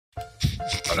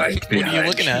Right What are you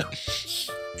looking at?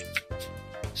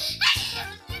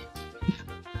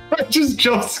 I just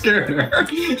jump scared her.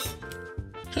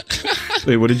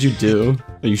 Wait, what did you do?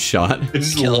 Are you shot?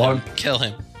 It's Kill long. him. Kill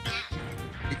him.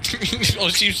 Oh,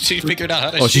 she figured out how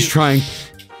to shoot. Oh, she's trying.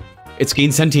 It's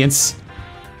gained sentience.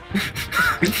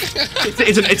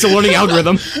 it's a learning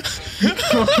algorithm.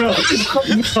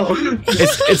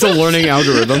 It's a learning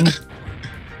algorithm.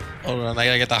 Hold on, I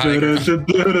gotta get the high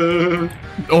ground.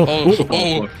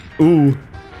 Ooh.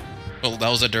 Oh, that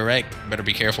was a direct. Better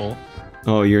be careful.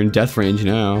 Oh, you're in death range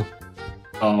now.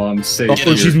 Oh, I'm safe.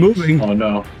 Oh, she's moving. Oh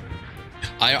no.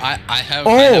 I have.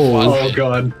 Oh. I have Oh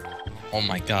god. Oh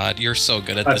my god, you're so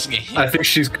good at this game. I think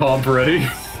she's comp ready.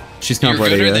 She's not You're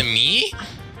ready gooder yet. than me?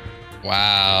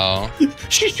 Wow.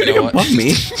 She's shooting You know above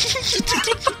me.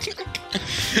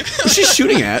 What's she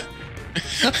shooting at?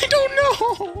 I don't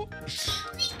know.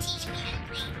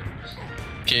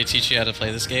 Can I teach you how to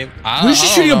play this game? What is she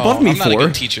shooting above me I'm not a for?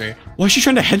 good teacher. Why is she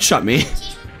trying to headshot me?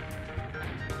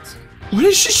 What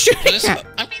is she shooting This, at?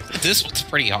 I mean, this one's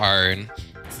pretty hard.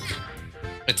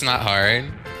 It's not hard.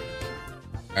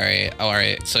 All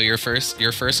right. So your first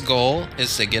goal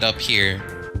is to get up here.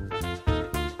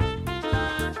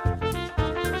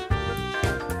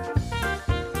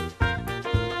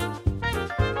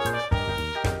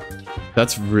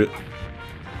 That's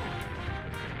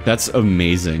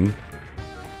amazing.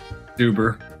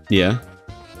 Duber. Yeah.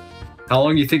 How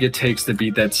long do you think it takes to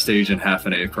beat that stage in half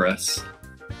an A press?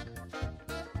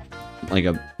 Like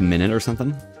a minute or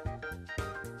something?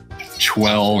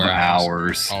 12 4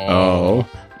 hours. Oh.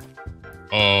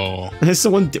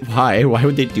 Someone. Why? Why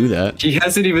would they do that? He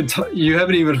hasn't even. You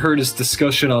haven't even heard his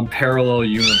discussion on parallel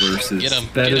universes. Get him,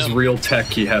 That get is him. real tech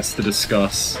he has to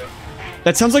discuss.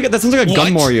 That sounds like a What?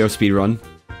 Gun Mario speedrun.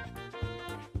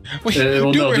 Wait,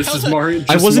 Well, no, Duber, this how's is that- Mario.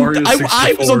 Just I wasn't. Mario I was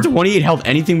 64. on 28 health.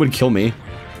 Anything would kill me.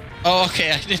 Oh,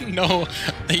 okay. I didn't know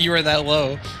that you were that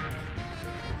low.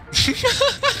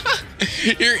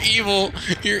 You're evil.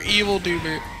 You're evil,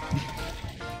 Duber.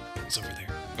 He's over there.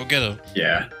 Go get him.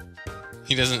 Yeah.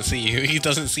 He doesn't see you. He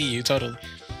doesn't see you, totally.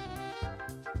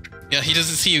 Yeah, he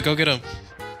doesn't see you. Go get him.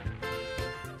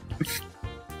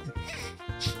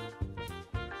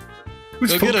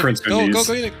 Whose Go get him. footprints are Go these?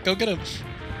 get it. Go get him.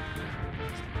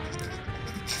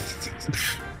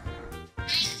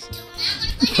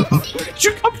 Where'd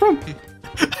you come from?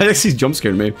 That actually jump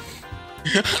scared me.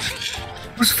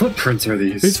 Whose footprints are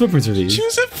these? Whose footprints are these? She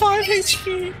was at 5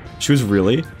 HP. She was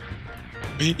really?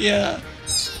 Yeah.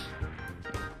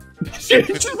 She's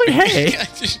like, hey.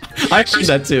 I heard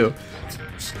that too.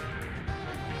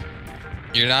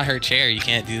 You're not her chair. You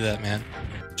can't do that, man.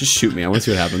 Just shoot me. I want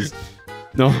to see what happens.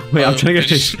 No, wait. I'm trying to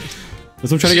get. She I'm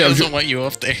trying to get. doesn't want you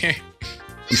up there.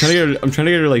 I'm trying to get her. I'm trying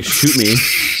to get her to like shoot me.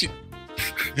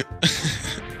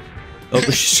 Oh,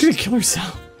 but she's gonna kill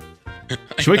herself.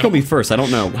 She might kill me first. I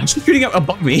don't know. Why is she shooting up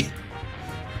above me?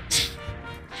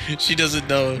 She doesn't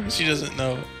know. She doesn't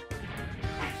know.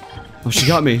 Oh, she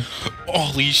got me.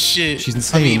 Holy shit. She's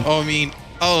insane.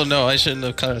 Oh no, I shouldn't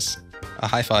have cussed. A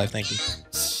high five, thank you.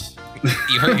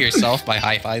 You hurt yourself by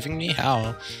high fiving me?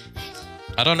 How?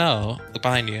 I don't know. Look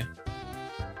behind you.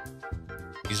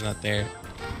 He's not there.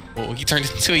 Oh, he turned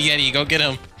into a Yeti. Go get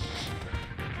him.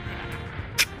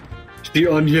 He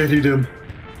unyetied him.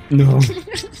 No.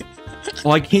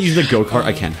 Well, I can't use the go-kart.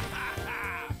 I can.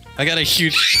 I got a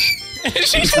huge...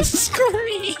 She just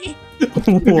screamed.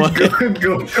 What?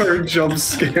 Go-kart jump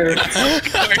scare.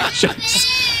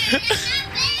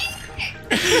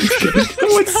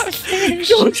 What's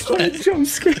go-kart jump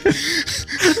scare?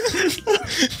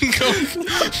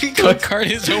 Go-kart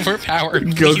is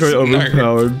overpowered. Go-kart Please nerf.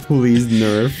 overpowered. Please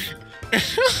nerf.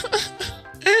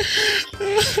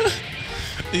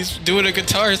 He's doing a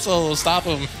guitar solo. Stop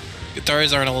him.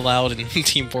 Guitars aren't allowed in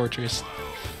Team Fortress.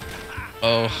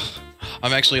 Oh,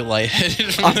 I'm actually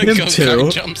lightheaded from the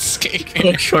go-kart jump scare.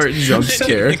 Go-kart jump I scare.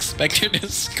 didn't expect her to I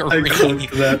scream.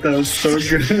 clipped that. That was so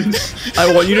good.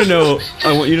 I want you to know.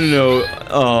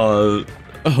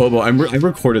 Hobo. I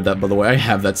recorded that, by the way. I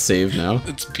have that saved now.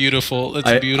 It's beautiful. It's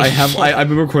beautiful. I've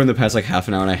been recording the past like half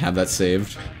an hour, and I have that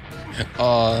saved.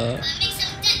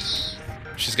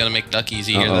 She's gonna make duckies.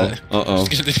 You hear that?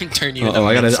 She's gonna turn you.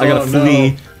 I gotta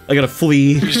flee. No. I gotta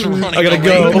flee. She's running I gotta away.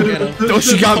 go. Get him. No,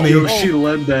 she got me. Yo, she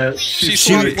led that. She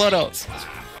swallowed blood out.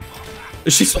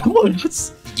 She's swallowed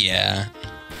us. Yeah.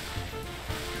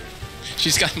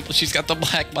 She's got the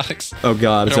black box. Oh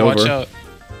god, it's Better over. watch out.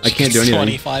 I can't do anything.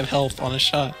 25 health on a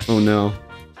shot. Oh no.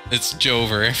 It's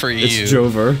Jover for you. It's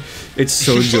Jover. It's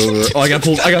so Jover. Oh, I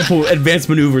gotta pull advanced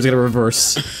maneuvers. I gotta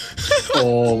reverse.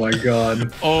 Oh my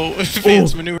god. Oh,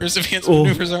 advanced maneuvers aren't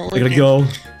working. I gotta go.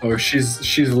 Oh,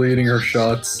 she's leading her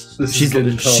shots.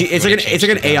 It's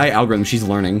like an AI algorithm. She's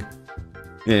learning.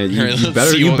 Yeah, you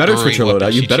better switch her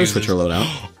loadout. You better switch her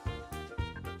loadout.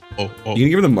 Oh. You gonna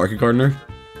give her the market gardener?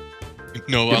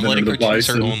 No, I'm letting her choose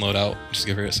her own loadout. Just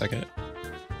give her a second.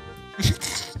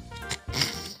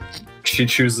 She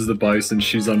chooses the bison.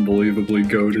 She's unbelievably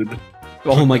goated.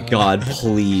 Oh my god,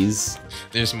 please.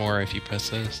 There's more if you press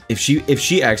this. If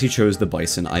she actually chose the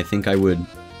bison, I think I would.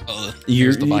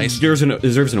 The bison.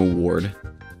 Deserves an award.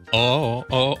 Oh.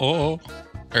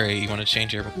 Alright, you want to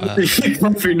change your...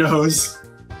 Comfy nose.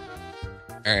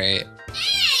 Alright.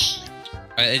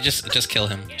 Just kill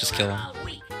him. Just kill him.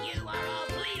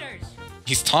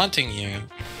 He's taunting you.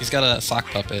 He's got a sock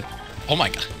puppet. Oh my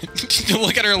god.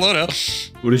 Look at her loadout.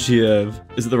 What does she have?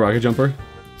 Is it the rocket jumper?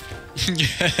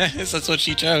 Yes, that's what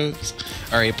she chose.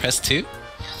 Alright, press 2.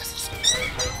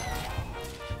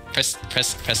 Press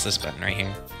this button right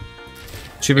here.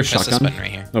 She have a shotgun? Press this button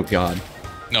right here. Oh god.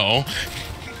 No.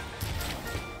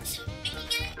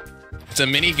 It's a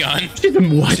minigun.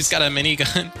 What? She's got a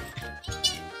minigun.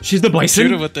 She's the bison?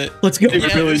 Shoot her with it. Let's go.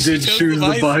 It really did choose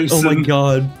the bison. Oh my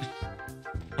god.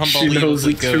 She knows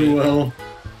it too well.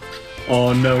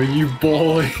 Oh no, you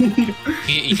boy.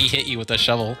 he hit you with a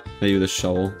shovel. Hit you with a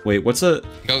shovel. Wait, what's a...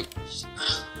 Go.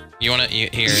 You wanna... Here.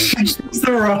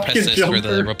 The Press this jumper. for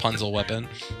the Rapunzel weapon.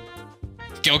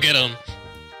 Go get him.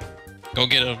 Go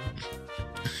get him.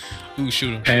 Ooh,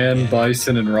 shoot him. Pan,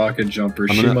 bison, and rocket jumper.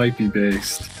 She might be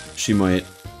based. She might.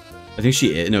 I think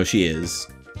she is. No, she is.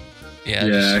 Yeah,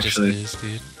 she actually. just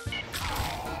is, dude.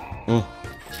 Oh.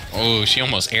 Oh, she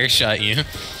almost air shot you.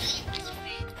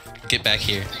 Get back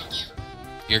here.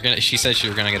 You're gonna. She said she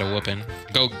was gonna get a whooping.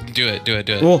 Go, do it.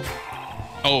 Oh.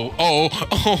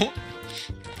 Oh.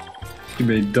 He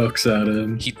made ducks out of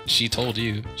him. She told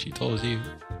you.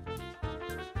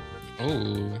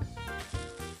 Oh.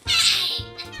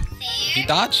 He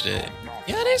dodged it.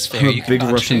 Yeah, it is fair. I'm a You can big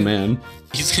dodge Russian it. man.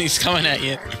 He's coming at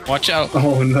you. Watch out.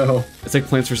 Oh no. It's like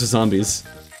Plants vs. Zombies.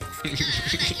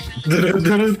 The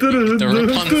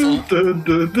Rapunzel.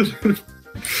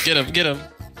 Get him.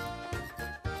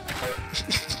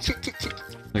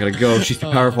 I gotta go. She's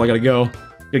too powerful. I gotta go.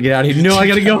 Gotta get out of here. No, I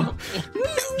gotta go.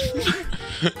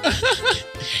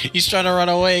 He's trying to run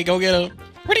away. Go get him.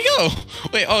 Where'd he go?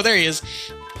 Wait, oh, there he is.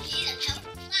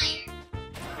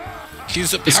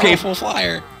 He's a powerful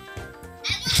flyer.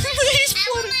 He's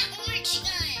floating.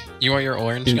 You want your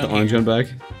orange You gun? need the orange gun back?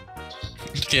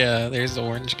 Yeah, there's the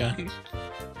orange gun.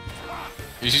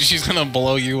 She's gonna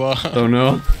blow you up. Oh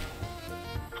no.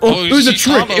 Oh, it was a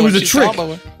trick. It was a trick.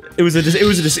 It was a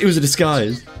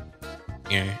disguise.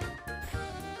 Yeah.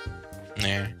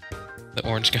 There. The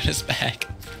orange gun is back.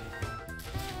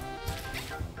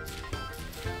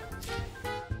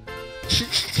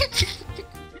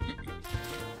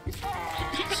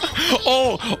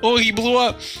 Oh, he blew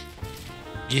up.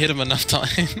 You hit him enough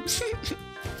times.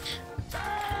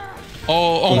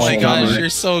 Oh my gosh, you're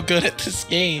so good at this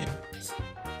game.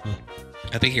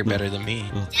 I think you're better than me.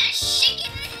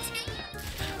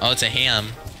 Oh, it's a ham.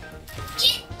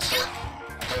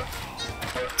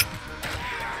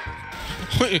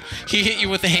 He hit you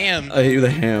with the ham. I hit you with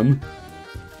a ham.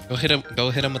 Go hit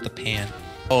him with the pan.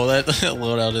 Oh, that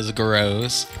loadout is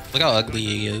gross. Look how ugly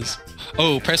he is.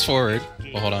 Oh, press forward.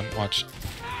 Oh, hold on, watch.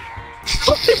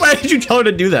 Why did you tell her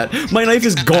to do that? My knife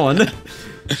is gone.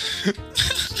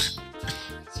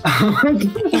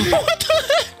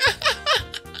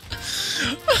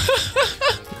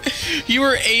 You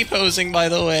were A-posing, by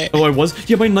the way. Oh, I was?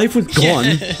 Yeah, my knife was gone.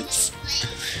 Yes.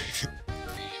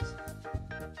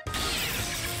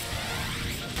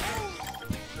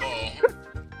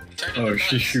 Oh,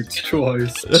 she shoots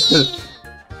twice.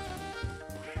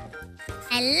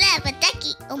 I love a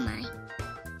ducky. Oh my.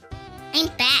 I'm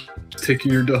back.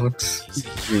 Taking your ducks.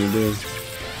 Yeah,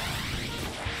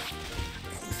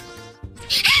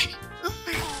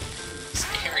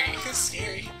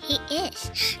 Scary. He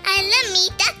is. I love me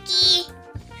ducky.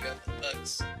 You got the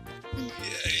ducks.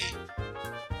 Yay.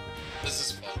 This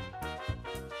is fun.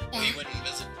 Oh, he went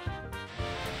invisible.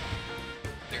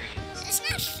 There he is. That's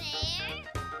not fair.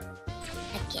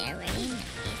 Okay, I already know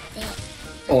this.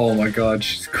 Oh my god,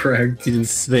 she's cracked. She's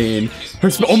insane.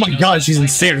 Oh my god, she's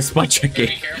insane. Her spot Be checking.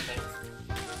 careful.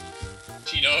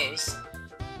 She knows.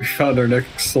 We found our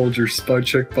next soldier, spy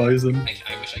check bison. I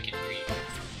wish I could hear you.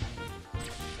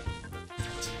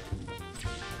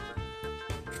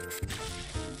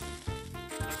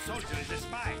 The soldier is a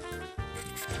spy.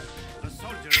 The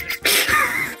soldier is a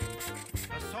spy.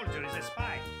 The soldier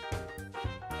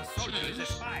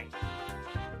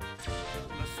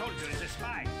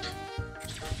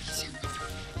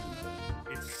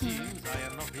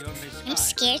I'm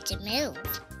scared to move.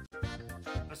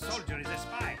 A soldier is a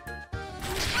spy.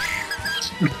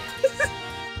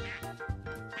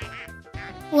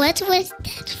 What was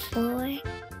that for?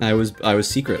 I was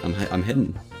secret. I'm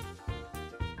hidden.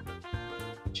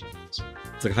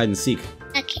 It's like hide and seek.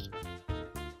 Okay.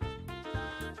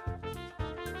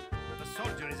 A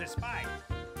soldier is a spy.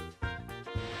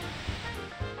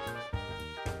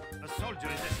 A soldier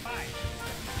is a spy.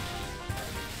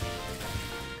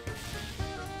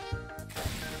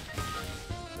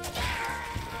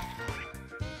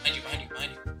 Behind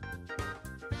you.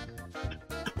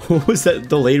 What was that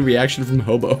delayed reaction from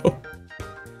Hobo?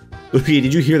 Luffy,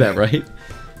 did you hear that right?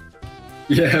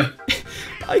 Yeah.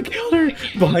 I killed her!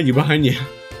 Behind you.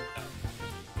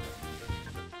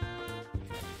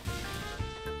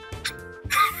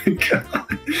 Oh my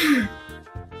god.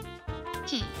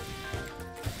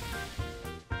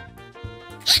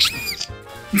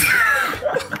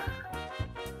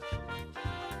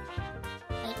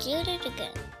 I did it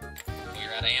again.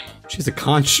 You're out of ammo. She's a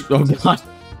conch. Oh god.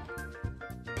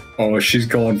 Oh, she's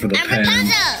going for the I'm pan.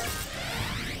 Rapunzel!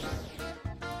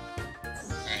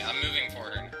 Alright, I'm moving for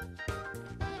her.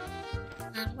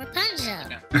 I'm Rapunzel.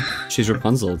 She's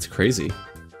Rapunzel. It's crazy.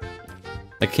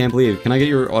 I can't believe. Can I get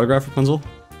your autograph, Rapunzel?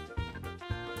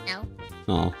 No.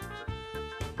 Oh.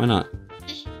 Why not?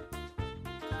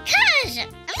 Cause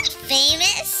I'm not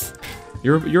famous.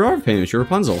 You are famous. You're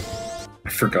Rapunzel. I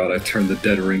forgot I turned the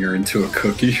dead ringer into a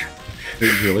cookie.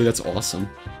 Really? That's awesome.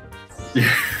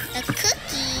 Yeah. A cookie.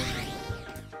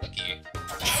 Cookie.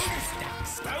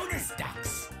 Bonus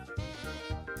ducks.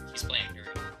 He's playing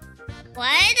dirty.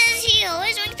 Why does he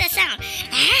always make that sound?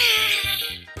 Hey.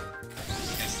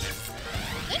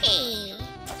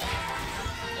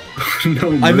 No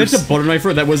I meant to mercy. butter knife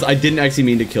her. I didn't actually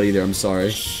mean to kill you there. I'm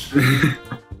sorry. I'm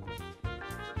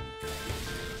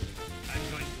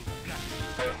going to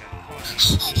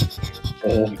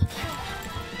Oh,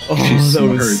 Oh, she's that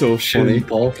was smart. so She funny. didn't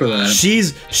fall for that.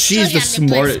 She's Show the you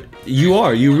smart. You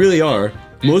are. You really are.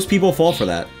 Most people fall for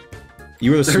that.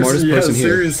 You are the smartest yeah, person here.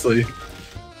 seriously.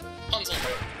 Rapunzel.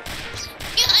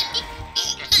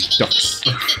 Ducks.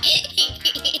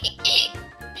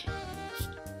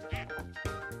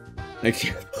 I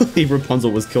can't believe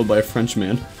Rapunzel was killed by a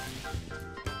Frenchman.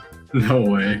 No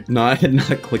way. Not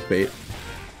clickbait.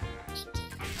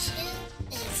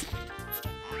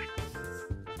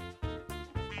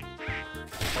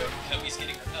 Oh, he's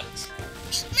getting her ducks.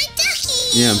 My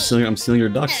ducky! Yeah, I'm stealing your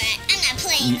ducks. Alright, I'm not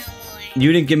playing no more.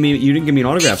 You didn't give me an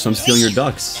autograph, so I'm stealing your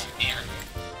ducks.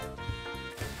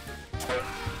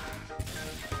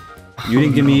 You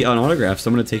didn't give me an autograph, so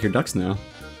I'm gonna take your ducks now.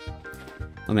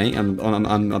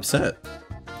 I'm upset.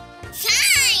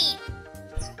 Fine!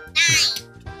 Fine.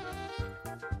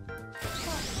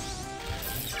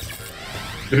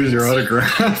 Here's your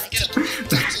autograph.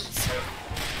 Duckies.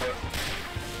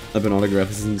 I've been autographed.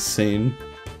 This is insane.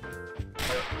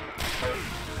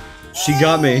 She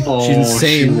got me. Oh, She's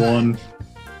insane. She won.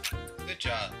 Good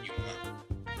job. You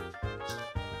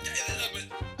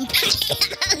won.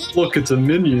 Look, it's a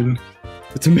minion.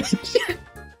 It's a minion.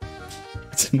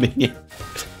 It's a minion.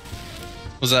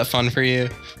 Was that fun for you?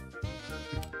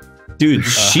 Dude,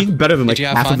 she's better than like did you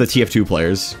have half fun? of the TF2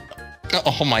 players.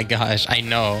 Oh my gosh, I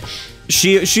know.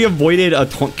 She avoided a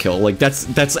taunt kill. Like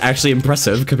that's actually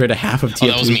impressive compared to half of TF2. Oh,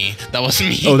 that was me. That was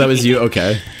me. Oh, that was you.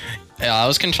 Okay. Yeah, I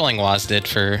was controlling Wazdid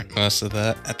for most of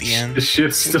that at the end. Is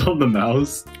shift still on the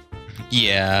mouse?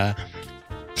 Yeah.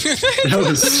 That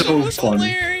was so funny.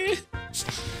 Hilarious.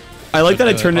 I like that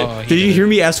I turned it. Oh, he Did you did. hear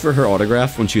me ask for her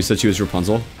autograph when she said she was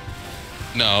Rapunzel?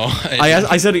 No.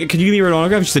 I said, "Can you give me your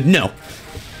autograph?" She said, "No."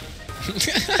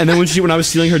 And then when I was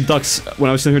stealing her ducks,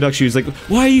 she was like,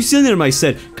 "Why are you stealing them?" I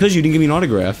said, "Cause you didn't give me an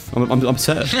autograph. I'm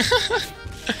upset."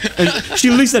 And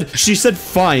she said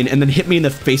fine, and then hit me in the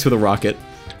face with a rocket.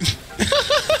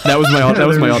 That was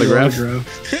my autograph.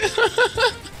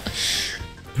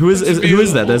 Who is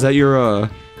that? Is that your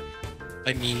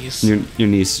My niece. your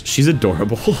niece? She's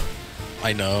adorable.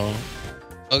 I know.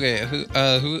 Okay,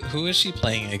 who is she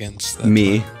playing against? That's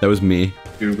Me. what- That was me.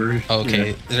 Uber.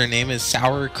 Okay, Yeah. her name is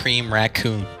Sour Cream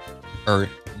Raccoon. Or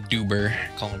Duber.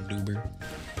 Call him Duber.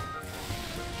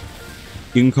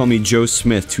 You can call me Joe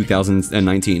Smith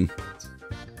 2019.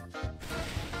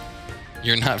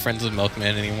 You're not friends with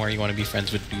Milkman anymore. You want to be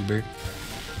friends with Duber?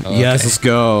 Oh, Yes, okay. let's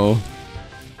go.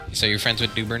 So you're friends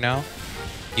with Duber now?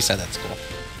 He said that's cool.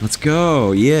 Let's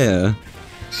go. Yeah.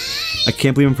 I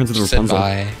can't believe I'm friends with She said Rapunzel.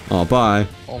 bye. Oh, bye.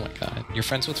 Oh my god. You're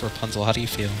friends with Rapunzel. How do you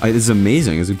feel? This is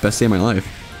amazing. It's the best day of my life.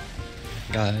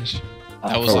 Gosh.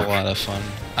 That was a lot of fun.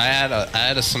 I had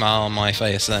a smile on my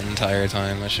face that entire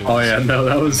time. That shit was Oh yeah, no,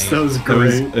 that was That was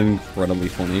great. incredibly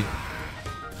funny.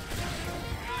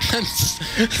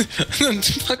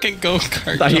 Fucking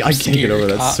go-kart. I can't get over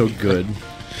that. That's so good.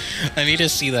 I need to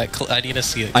see that. I need to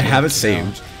see it. I have it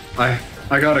saved.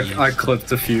 I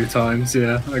clipped a few times.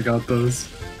 Yeah, I got those.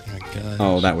 Oh my god.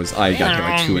 Oh, that was I got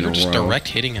like 2 in a You're just row. direct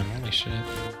hitting him. Holy shit.